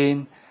churches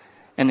again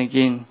and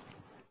again.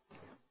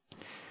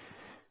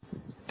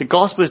 The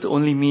gospel is the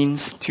only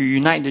means to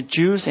unite the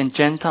Jews and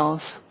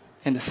Gentiles,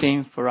 and the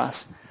same for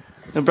us.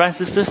 Now, brothers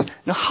and sisters,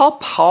 now how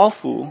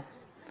powerful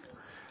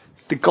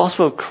the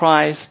gospel of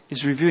Christ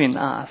is revealed in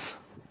us.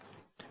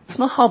 It's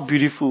not how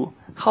beautiful,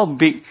 how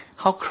big,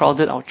 how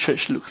crowded our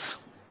church looks.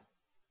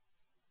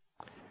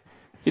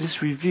 It is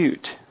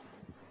revealed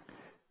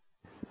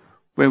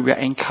where we are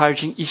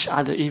encouraging each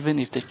other even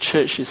if the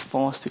church is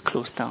forced to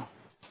close down.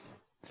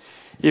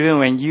 Even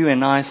when you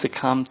and I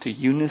succumb to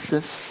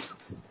illnesses,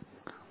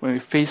 when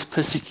we face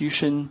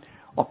persecution,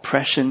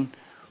 oppression,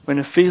 when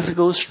the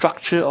physical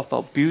structure of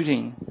our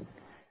building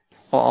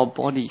or our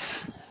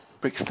bodies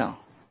breaks down.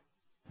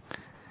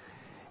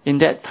 In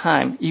that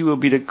time, it will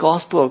be the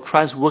gospel of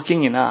Christ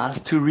working in us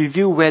to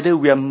reveal whether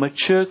we are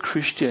mature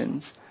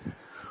Christians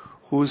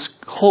whose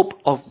hope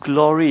of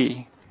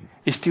glory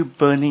is still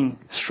burning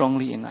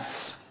strongly in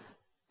us.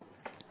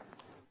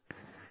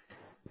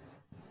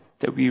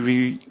 That we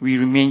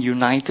remain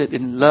united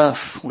in love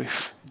with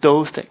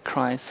those that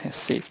Christ has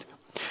saved.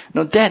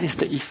 Now that is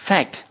the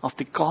effect of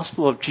the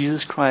gospel of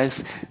Jesus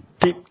Christ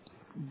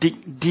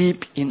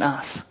deep in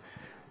us.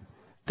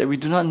 That we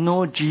do not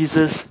know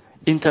Jesus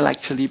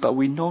intellectually, but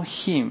we know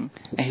Him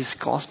and His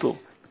gospel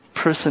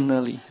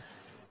personally.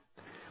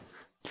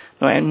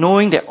 And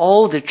knowing that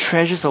all the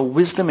treasures of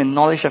wisdom and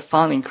knowledge are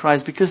found in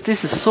Christ, because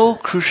this is so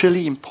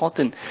crucially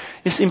important.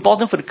 It's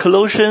important for the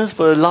Colossians,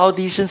 for the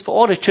Laodiceans, for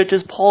all the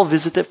churches Paul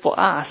visited, for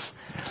us.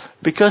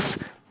 Because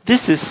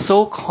this is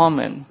so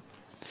common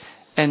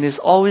and is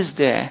always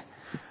there,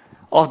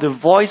 of the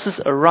voices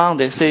around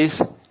that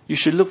says, you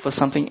should look for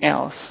something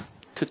else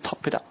to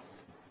top it up.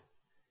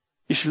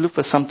 You should look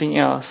for something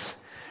else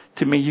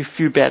to make you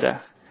feel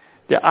better.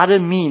 There are other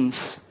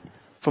means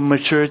for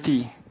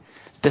maturity.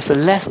 There's a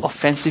less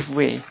offensive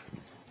way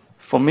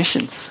for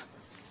missions.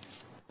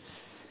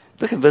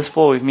 Look at verse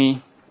 4 with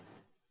me.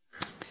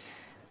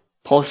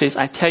 Paul says,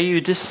 I tell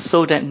you this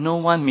so that no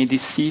one may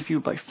deceive you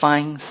by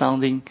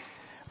fine-sounding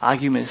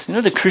arguments. You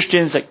know the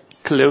Christians like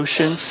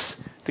Colossians,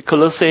 the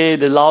Colossae,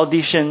 the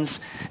Laodiceans.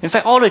 In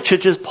fact, all the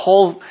churches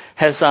Paul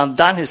has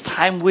done his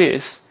time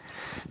with,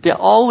 they're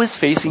always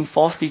facing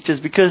false teachers,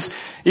 because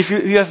if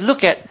you have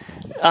looked at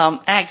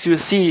Acts, you'll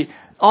see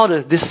all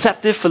the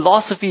deceptive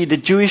philosophy, the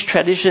Jewish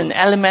tradition,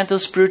 elemental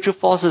spiritual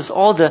forces,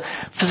 all the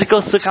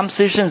physical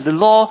circumcisions, the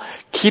law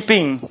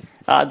keeping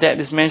that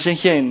is mentioned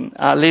here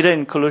later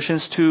in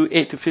Colossians 2,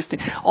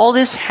 8-15. All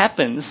this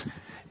happens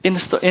in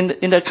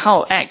the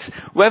account of Acts.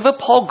 Wherever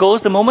Paul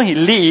goes, the moment he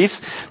leaves,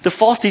 the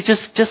false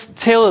teachers just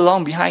tail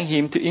along behind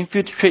him to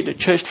infiltrate the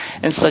church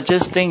and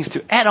suggest things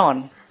to add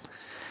on,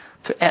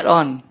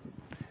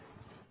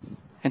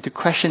 and to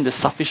question the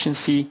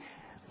sufficiency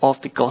of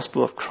the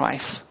gospel of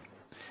Christ.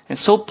 And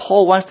so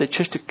Paul wants the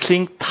church to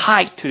cling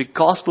tight to the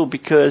gospel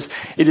because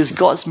it is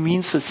God's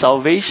means for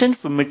salvation,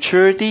 for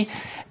maturity,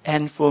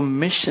 and for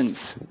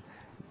missions.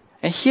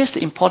 And here's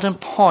the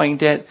important point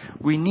that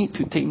we need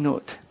to take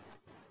note.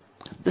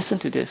 Listen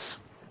to this.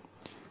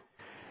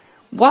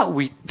 What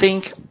we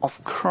think of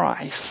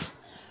Christ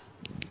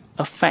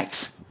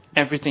affects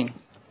everything.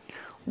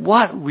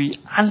 What we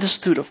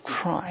understood of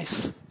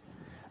Christ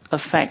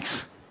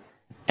affects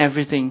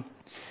everything.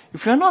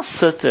 If we are not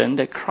certain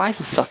that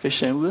Christ is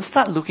sufficient, we'll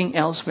start looking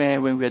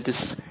elsewhere when we are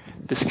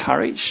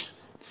discouraged.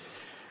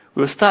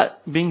 We'll start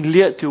being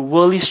lured to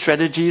worldly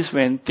strategies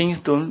when things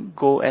don't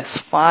go as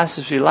fast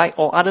as we like,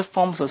 or other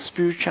forms of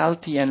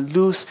spirituality, and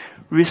lose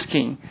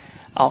risking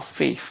our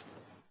faith.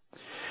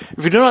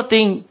 If we do not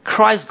think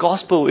Christ's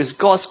gospel is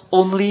God's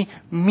only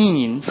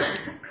means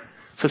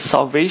for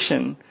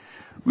salvation,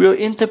 we'll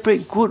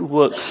interpret good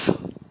works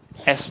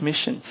as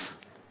missions.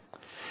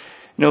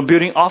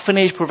 Building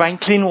orphanage, providing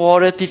clean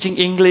water, teaching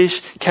English,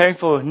 caring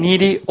for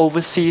needy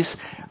overseas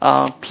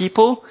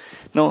people.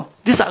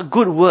 These are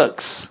good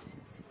works.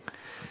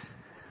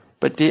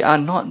 But they are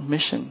not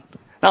mission.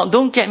 Now,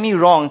 don't get me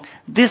wrong.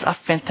 These are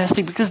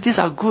fantastic because these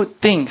are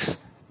good things.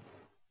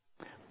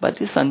 But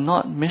these are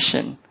not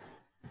mission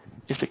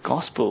if the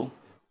gospel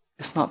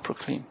is not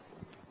proclaimed.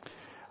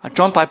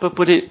 John Piper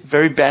put it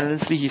very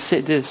balancedly. He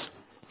said this.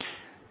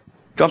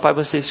 John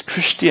Piper says,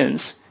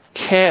 Christians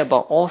care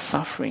about all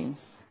suffering,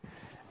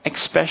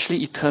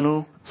 especially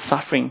eternal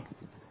suffering.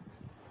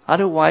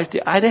 Otherwise, they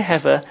either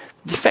have a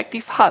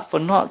defective heart for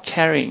not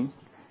caring,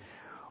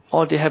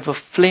 or they have a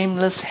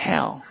flameless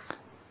hell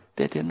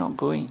that they're not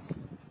going.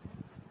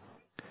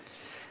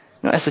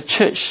 Now, as a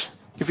church,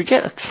 if we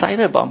get excited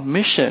about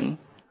mission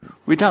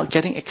without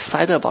getting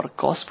excited about the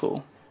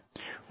gospel,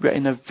 we're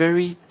in a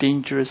very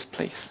dangerous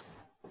place.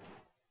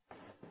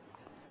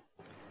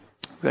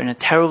 We're in a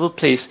terrible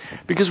place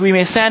because we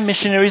may send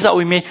missionaries out,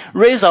 we may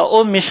raise our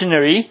own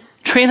missionary,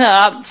 train her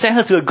up, send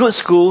her to a good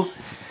school.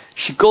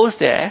 she goes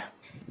there,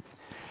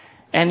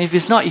 and if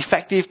it's not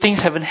effective, things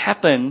haven't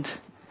happened,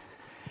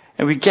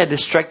 and we get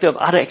distracted of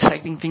other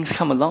exciting things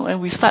come along,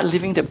 and we start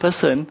leaving the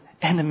person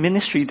and the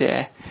ministry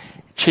there,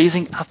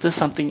 chasing after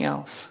something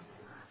else.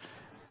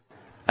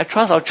 I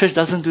trust our church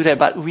doesn't do that,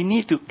 but we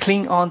need to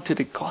cling on to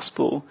the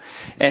gospel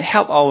and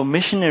help our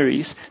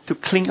missionaries to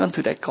cling on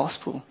to that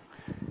gospel.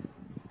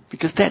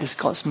 Because that is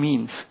God's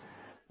means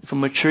for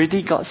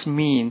maturity, God's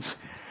means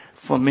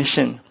for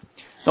mission.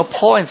 Now,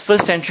 Paul and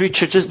first century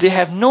churches, they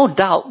have no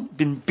doubt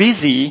been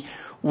busy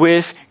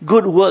with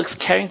good works,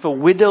 caring for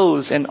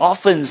widows and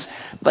orphans,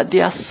 but they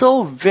are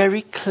so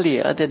very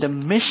clear that the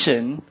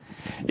mission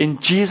in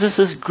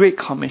Jesus' Great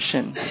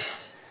Commission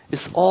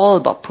is all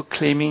about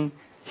proclaiming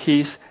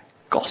His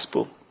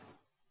gospel.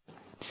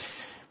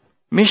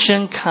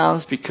 Mission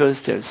comes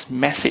because there's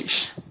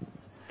message.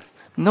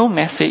 No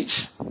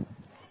message,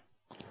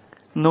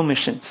 no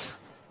missions.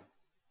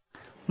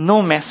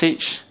 No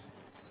message,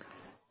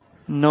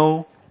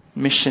 no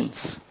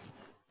missions.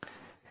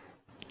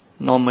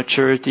 No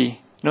maturity.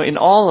 No, in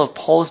all of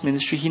Paul's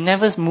ministry, he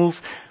never moved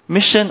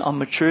mission or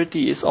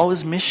maturity. It's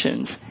always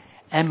missions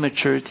and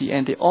maturity,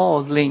 and they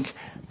all link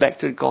back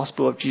to the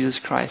gospel of Jesus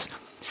Christ.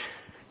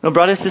 Now,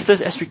 brothers and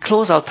sisters, as we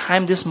close our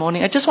time this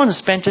morning, I just want to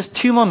spend just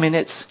 2 more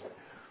minutes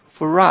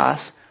for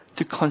us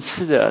to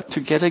consider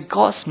together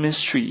God's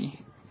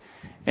mystery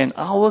and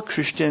our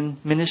Christian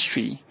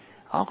ministry,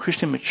 our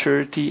Christian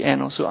maturity,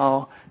 and also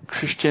our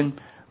Christian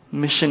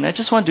mission. I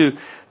just want to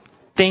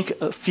think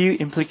a few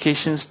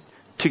implications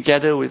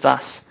together with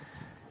us,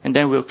 and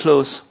then we'll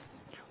close.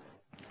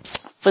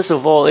 First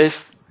of all,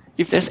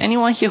 if there's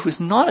anyone here who's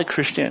not a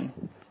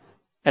Christian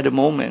at the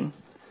moment,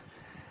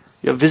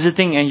 you're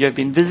visiting and you have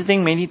been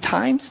visiting many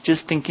times,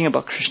 just thinking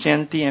about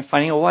Christianity and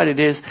finding out what it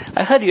is.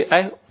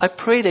 I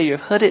pray that you've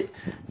heard it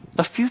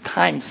a few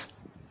times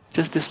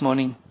just this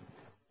morning.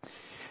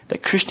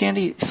 That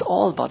Christianity is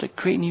all about the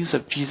great news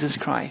of Jesus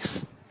Christ.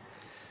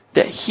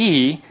 That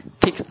He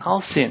takes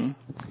our sin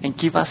and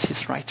gives us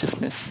His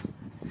righteousness.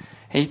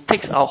 And He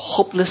takes our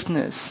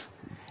hopelessness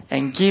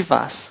and gives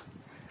us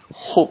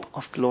hope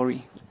of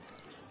glory.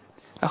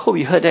 I hope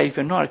you heard that if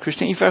you're not a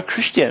Christian. If you're a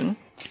Christian,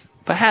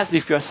 perhaps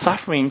if you're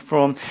suffering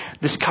from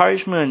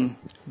discouragement,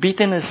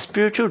 bitterness,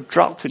 spiritual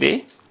drought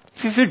today,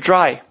 if you feel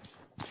dry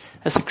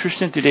as a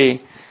Christian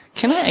today,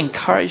 can I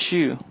encourage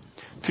you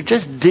to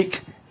just dig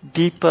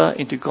deeper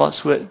into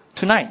God's Word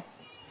tonight?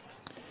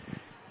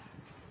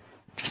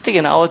 Just take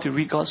an hour to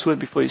read God's Word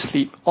before you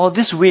sleep. Or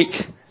this week,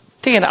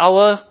 take an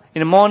hour in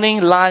the morning,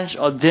 lunch,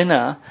 or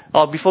dinner,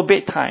 or before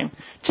bedtime,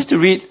 just to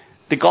read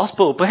the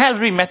Gospel. Perhaps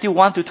read Matthew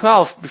 1 to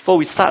 12 before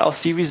we start our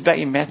series back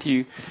in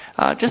Matthew.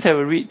 Just have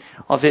a read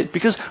of it,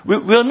 because we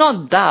will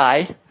not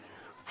die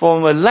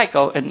from a lack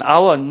of an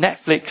hour on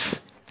Netflix,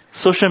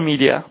 social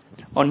media,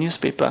 or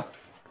newspaper.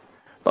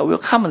 But we'll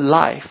come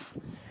alive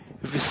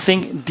if we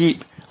sink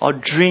deep or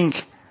drink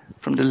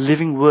from the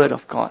living Word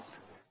of God.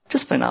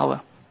 Just for an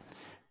hour.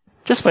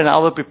 Just for an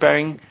hour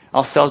preparing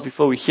ourselves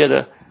before we hear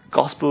the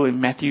Gospel in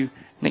Matthew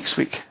next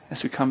week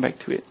as we come back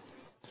to it.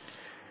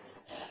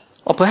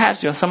 Or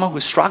perhaps you're someone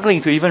who's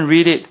struggling to even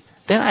read it.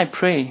 Then I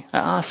pray,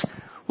 I ask,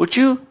 would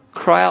you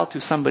cry out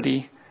to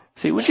somebody,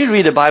 say, would you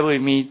read the Bible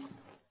with me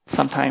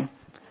sometime?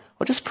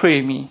 Or just pray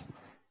with me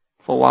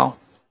for a while.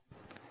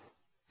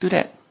 Do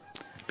that.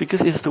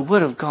 Because it's the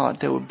Word of God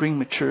that will bring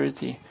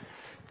maturity,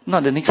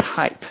 not the next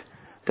hype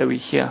that we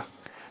hear.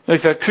 Now,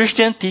 if you're a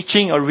Christian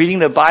teaching or reading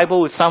the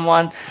Bible with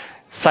someone,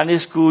 Sunday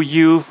school,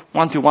 youth,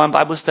 one-to-one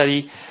Bible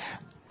study,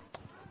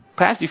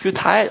 perhaps you feel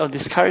tired or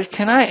discouraged,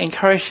 can I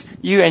encourage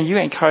you and you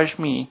encourage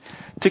me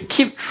to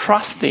keep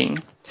trusting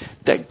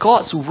that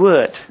God's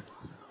Word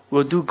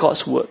will do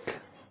God's work.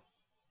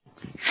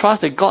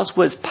 Trust that God's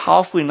Word is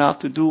powerful enough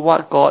to do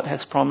what God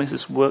has promised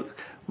His work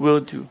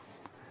will do.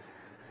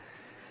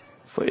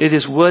 For it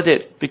is worth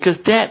it, because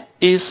that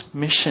is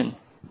mission.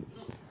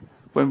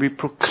 When we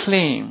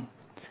proclaim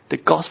the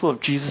gospel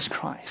of Jesus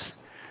Christ,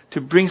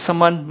 to bring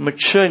someone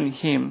mature in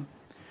Him,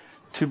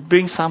 to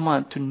bring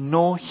someone to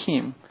know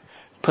Him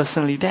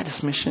personally, that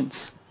is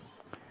missions.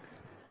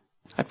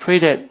 I pray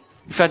that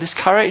if you are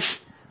discouraged,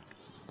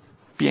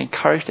 be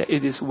encouraged that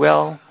it is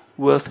well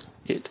worth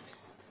it.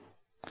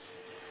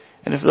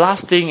 And the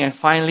last thing, and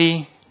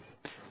finally,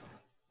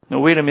 no,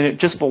 wait a minute,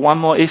 just for one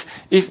more. If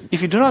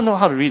you do not know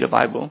how to read the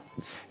Bible,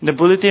 in the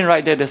bulletin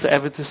right there, there's an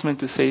advertisement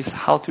to say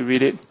how to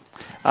read it.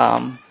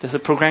 There's a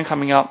program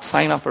coming up.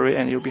 Sign up for it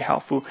and it'll be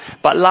helpful.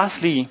 But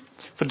lastly,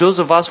 for those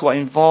of us who are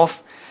involved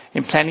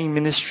in planning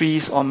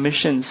ministries or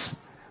missions,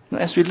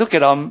 as we look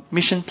at our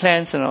mission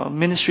plans and our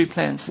ministry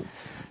plans,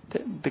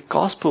 the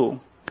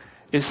gospel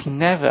is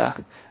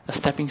never a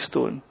stepping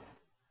stone,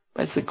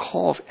 but it's the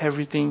core of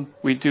everything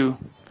we do,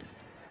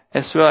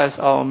 as well as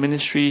our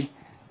ministry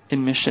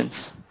in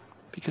missions,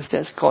 because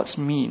that's God's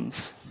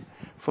means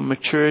for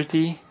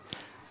maturity,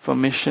 for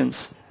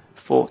missions,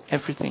 for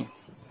everything.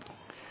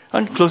 I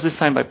want to close this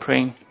time by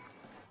praying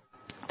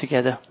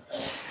together.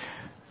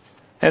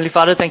 Heavenly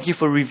Father, thank you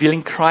for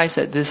revealing Christ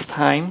at this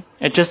time,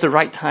 at just the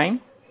right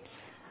time.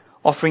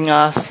 offering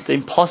us the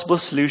impossible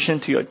solution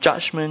to your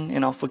judgment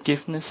and our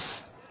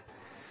forgiveness.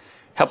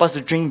 Help us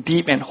to drink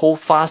deep and hold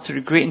fast to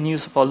the great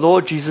news of our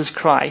Lord Jesus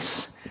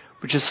Christ,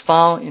 which is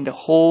found in the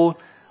whole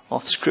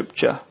of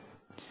Scripture.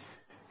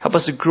 Help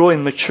us to grow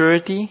in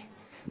maturity.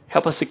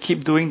 Help us to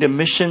keep doing the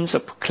missions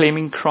of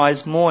proclaiming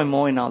Christ more and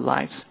more in our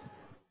lives.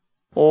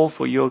 All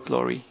for your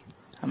glory.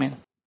 Amen.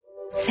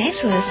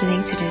 Thanks for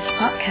listening to this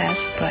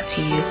podcast brought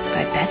to you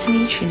by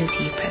Bethany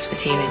Trinity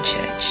Presbyterian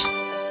Church.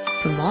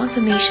 For more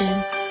information,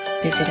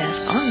 visit us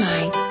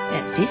online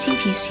at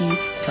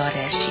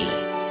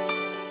busypc.sg.